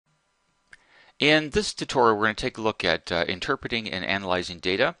In this tutorial, we're going to take a look at interpreting and analyzing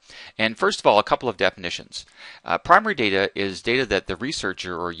data. And first of all, a couple of definitions. Primary data is data that the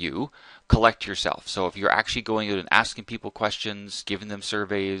researcher or you collect yourself. So if you're actually going out and asking people questions, giving them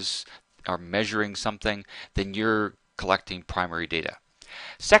surveys, or measuring something, then you're collecting primary data.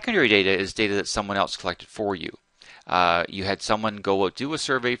 Secondary data is data that someone else collected for you. You had someone go out do a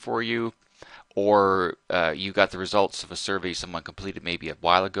survey for you, or you got the results of a survey someone completed maybe a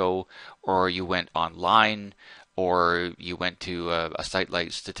while ago, or you went online, or you went to a site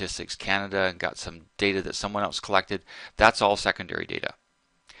like Statistics Canada and got some data that someone else collected. That's all secondary data.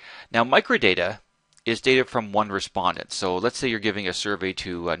 Now, microdata is data from one respondent. So let's say you're giving a survey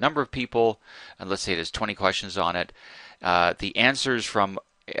to a number of people, and let's say there's 20 questions on it. The answers from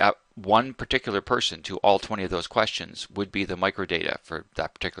one particular person to all 20 of those questions would be the microdata for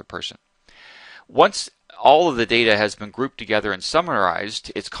that particular person. Once all of the data has been grouped together and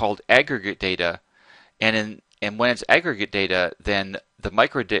summarized, it's called aggregate data, and when it's aggregate data, then the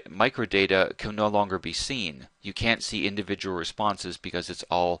microdata can no longer be seen. You can't see individual responses because it's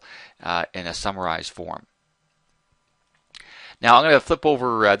all in a summarized form. Now I'm going to flip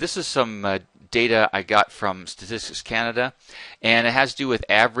over, this is some data I got from Statistics Canada, and it has to do with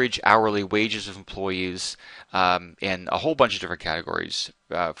average hourly wages of employees in a whole bunch of different categories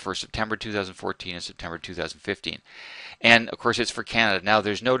for September 2014 and September 2015. And of course it's for Canada. Now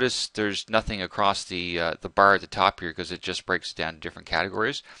there's nothing across the bar at the top here because it just breaks it down to different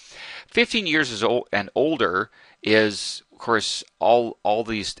categories. 15 years and older is of course all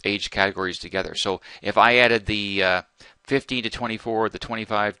these age categories together. So if I added the 15 to 24, the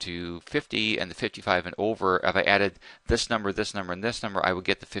 25 to 50, and the 55 and over, if I added this number, and this number, I would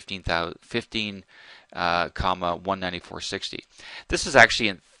get the 19460. This is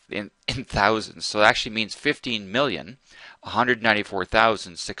actually in thousands, so it actually means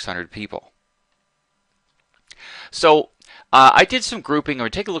 15,194,600 people. So I did some grouping. I'm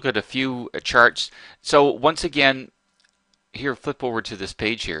going to take a look at a few charts. So once again, here, flip over to this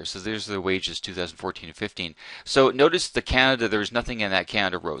page here. So there's the wages 2014 and 15. So notice the Canada, there's nothing in that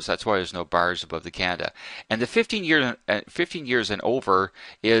Canada rows. That's why there's no bars above the Canada. And the 15 years and over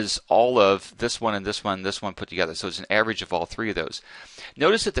is all of this one and this one put together. So it's an average of all three of those.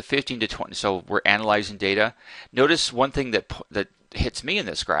 Notice that the 15 to 20, so we're analyzing data. Notice one thing that hits me in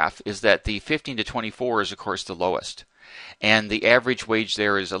this graph is that the 15 to 24 is of course the lowest. And the average wage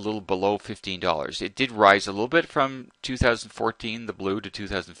there is a little below $15. It did rise a little bit from 2014, the blue, to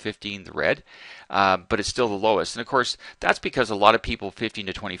 2015, the red, but it's still the lowest. And of course, that's because a lot of people 15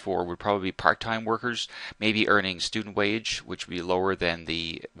 to 24 would probably be part-time workers, maybe earning student wage, which would be lower than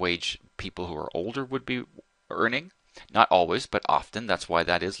the wage people who are older would be earning. Not always, but often. That's why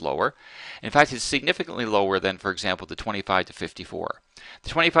that is lower. In fact, it's significantly lower than, for example, the 25 to 54. The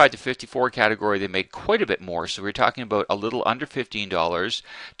 25 to 54 category, they make quite a bit more. So we're talking about a little under $15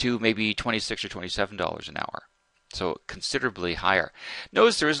 to maybe $26 or $27 an hour. So considerably higher.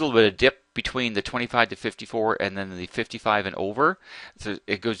 Notice there is a little bit of dip between the 25 to 54 and then the 55 and over. So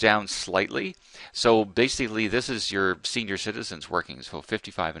it goes down slightly. So basically, this is your senior citizens working, so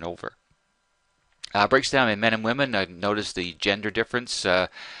 55 and over. Breaks down in men and women. Notice the gender difference.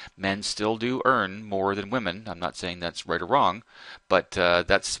 Men still do earn more than women. I'm not saying that's right or wrong, but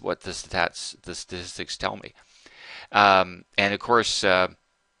that's what the statistics tell me. And of course, I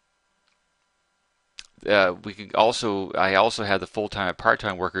also have the full-time and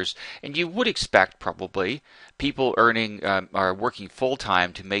part-time workers, and you would expect probably people earning are working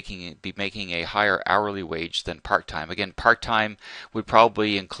full-time to be making a higher hourly wage than part-time. Again, part-time would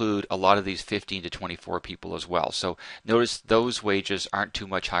probably include a lot of these 15 to 24 people as well. So notice those wages aren't too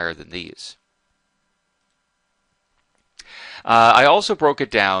much higher than these. I also broke it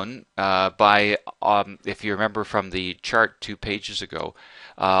down by, if you remember from the chart 2 pages ago,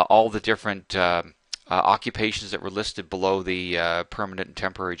 all the different occupations that were listed below the permanent and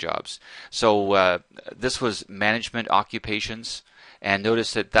temporary jobs. So this was management occupations, and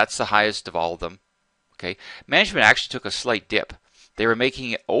notice that that's the highest of all of them. Okay, management actually took a slight dip. They were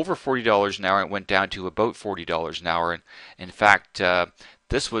making over $40 an hour and it went down to about $40 an hour. And in fact,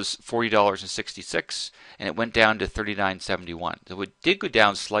 this was $40.66, and it went down to $39.71. So it did go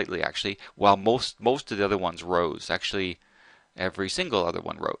down slightly actually, while most of the other ones rose. Actually, every single other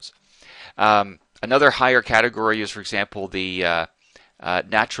one rose. Another higher category is, for example, the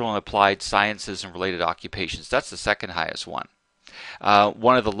natural and applied sciences and related occupations. That's the second highest one.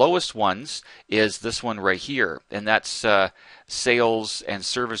 One of the lowest ones is this one right here, and that's sales and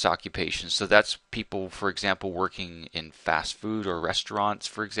service occupations. So that's people, for example, working in fast food or restaurants,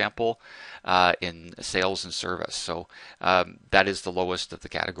 for example, in sales and service. So that is the lowest of the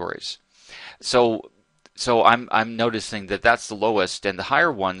categories. So I'm noticing that that's the lowest, and the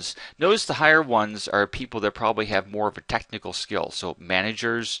higher ones. Notice the higher ones are people that probably have more of a technical skill. So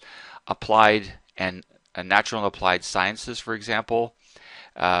managers, applied and natural and applied sciences, for example.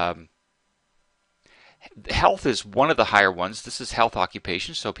 Health is one of the higher ones. This is health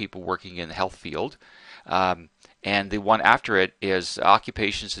occupations, so people working in the health field. And the one after it is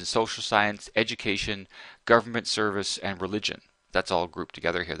occupations in social science, education, government service, and religion. That's all grouped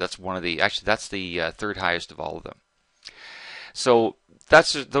together here. That's one of the, actually that's the third highest of all of them. So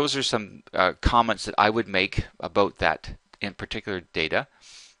those are some comments that I would make about that in particular data.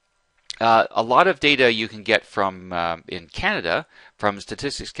 A lot of data you can get from in Canada, from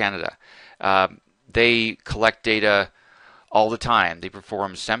Statistics Canada. They collect data all the time. They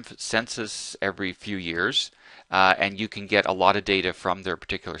perform census every few years, and you can get a lot of data from their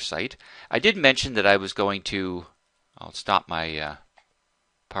particular site. I did mention that I was going to, I'll stop my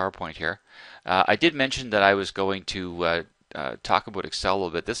PowerPoint here. I did mention that I was going to talk about Excel a little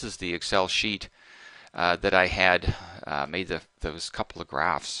bit. This is the Excel sheet that I had made those couple of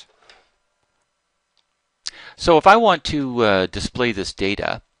graphs. So if I want to display this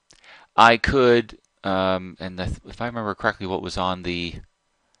data, I could, if I remember correctly what was on the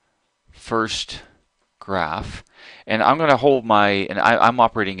first graph, and I'm going to hold my, and I'm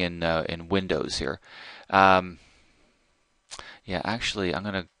operating in Windows here. Yeah, actually, I'm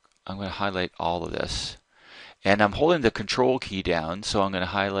going to highlight all of this, and I'm holding the Control key down, so I'm going to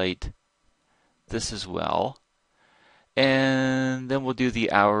highlight this as well. And then we'll do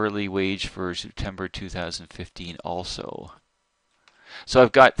the hourly wage for September 2015 also. So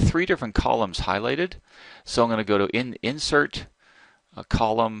I've got three different columns highlighted. So I'm going to go to Insert, a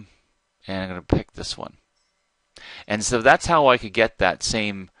column, and I'm going to pick this one. And so that's how I could get that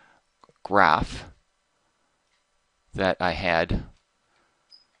same graph that I had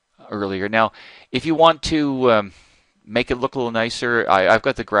earlier. Now, if you want to make it look a little nicer, I've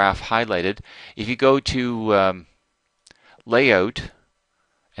got the graph highlighted. If you go to Layout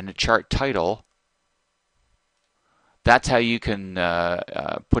and the chart title, that's how you can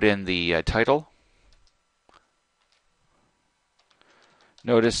put in the title.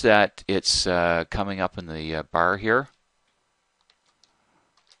 Notice that it's coming up in the bar here.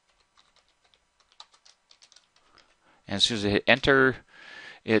 And as soon as I hit enter,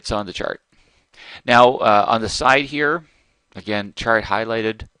 it's on the chart. Now on the side here, again, chart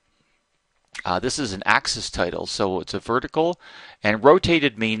highlighted. This is an axis title, so it's a vertical, and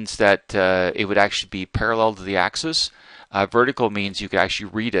rotated means that it would actually be parallel to the axis. Vertical means you could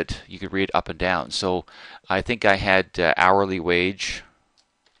actually read it. You could read it up and down. So I think I had hourly wage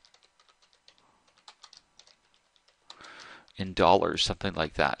in dollars, something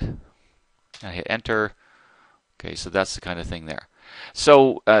like that. I hit enter. Okay, so that's the kind of thing there.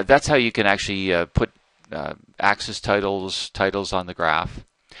 So that's how you can actually put axis titles on the graph.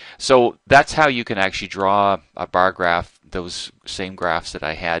 So that's how you can actually draw a bar graph, those same graphs that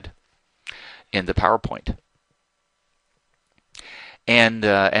I had in the PowerPoint. And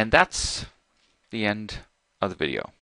that's the end of the video.